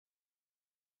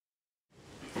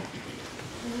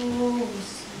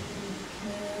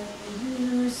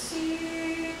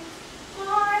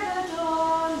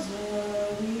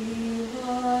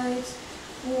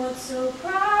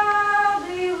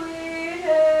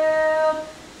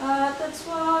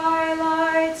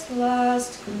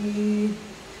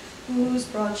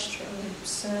watch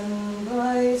troops and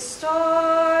bright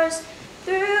stars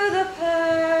through the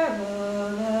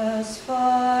perilous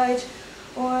fight.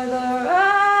 O'er the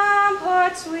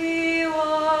ramparts we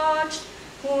watched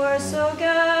were so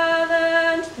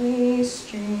gallantly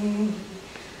streamed,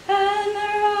 and the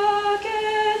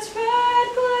rocket's red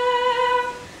glare,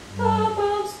 the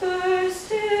bombs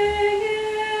bursting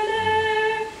in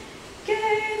air,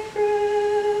 gave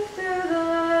proof through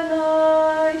the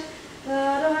night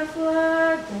that our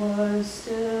flag was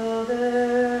still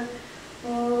there.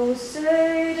 Oh,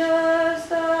 say does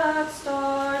that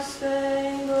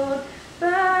star-spangled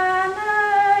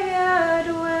banner yet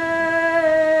wave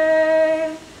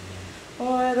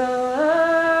o'er the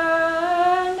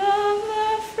land of the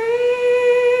free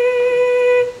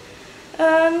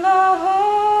and the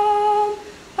home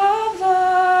of the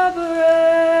brave.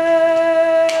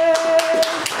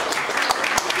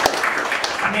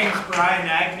 My name is Brian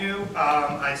Agnew.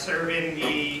 I serve in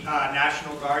the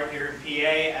National Guard here in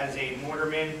PA as a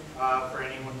mortarman. For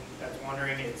anyone that's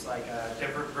wondering, it's like a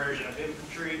different version of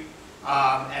infantry.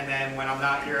 And then when I'm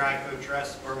not here, I coach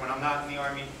wrestling, or when I'm not in the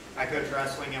Army, I coach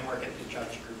wrestling and work at the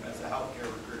Judge Group as a healthcare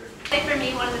recruiter. I think for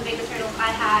me, one of the biggest hurdles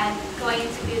I had going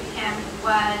into boot camp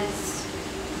was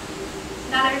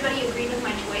not everybody agreed with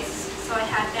my choice. So I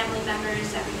had family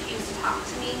members that refused to talk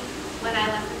to me when I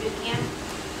left the boot camp.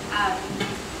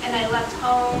 And I left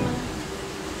home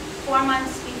 4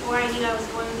 months before I knew I was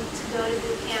going to go to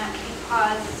boot camp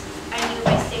because I knew if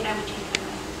I stayed I would change my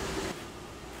life.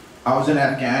 I was in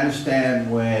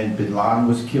Afghanistan when bin Laden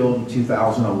was killed in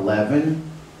 2011,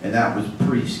 and that was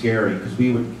pretty scary because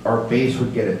our base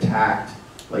would get attacked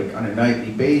like on a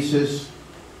nightly basis,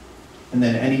 and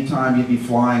then anytime you'd be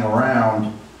flying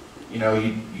around, you know,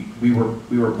 we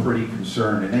were pretty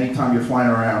concerned. And anytime you're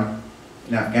flying around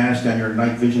in Afghanistan, you're in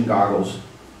night vision goggles,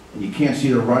 and you can't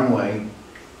see the runway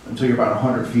until you're about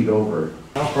 100 feet over it.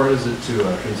 How hard is it to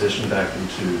transition back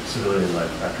into civilian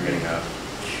life after getting out?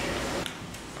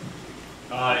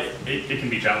 It can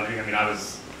be challenging. I mean, I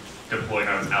was deployed,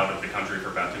 I was out of the country for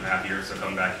about 2.5 years, so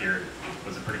coming back here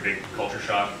was a pretty big culture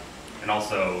shock. And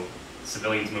also,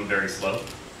 civilians move very slow,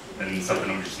 and something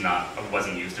I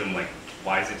wasn't used to. I'm like,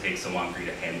 why does it take so long for you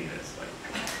to hand me this? Like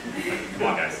come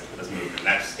on guys, let's move. And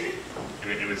that's, it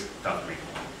was tough for me.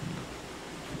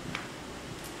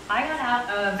 I got out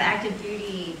of active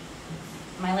duty,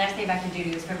 my last day of active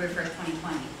duty was February 1st,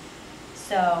 2020.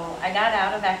 So I got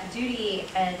out of active duty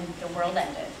and the world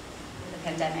ended with the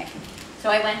pandemic. So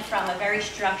I went from a very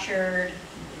structured,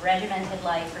 regimented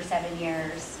life for 7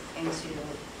 years into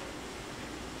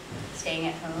staying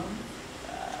at home,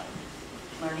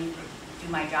 learning to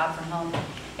do my job from home.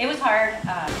 It was hard.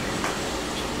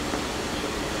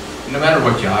 No matter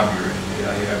what job you're in,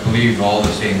 I believe all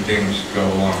the same things go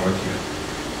along with you.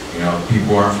 You know,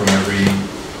 people aren't from every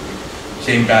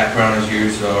same background as you,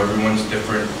 so everyone's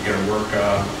different. You gotta work,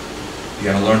 you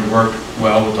gotta learn to work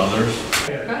well with others.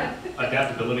 Yeah,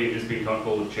 adaptability and just being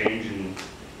comfortable with change and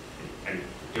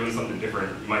doing something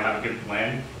different. You might have a good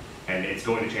plan, and it's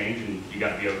going to change, and you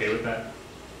gotta be okay with that.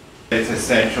 It's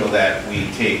essential that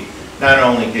we take not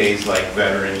only days like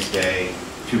Veterans Day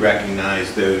to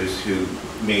recognize those who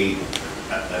made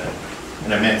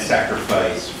an immense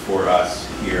sacrifice for us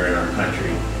here in our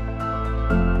country,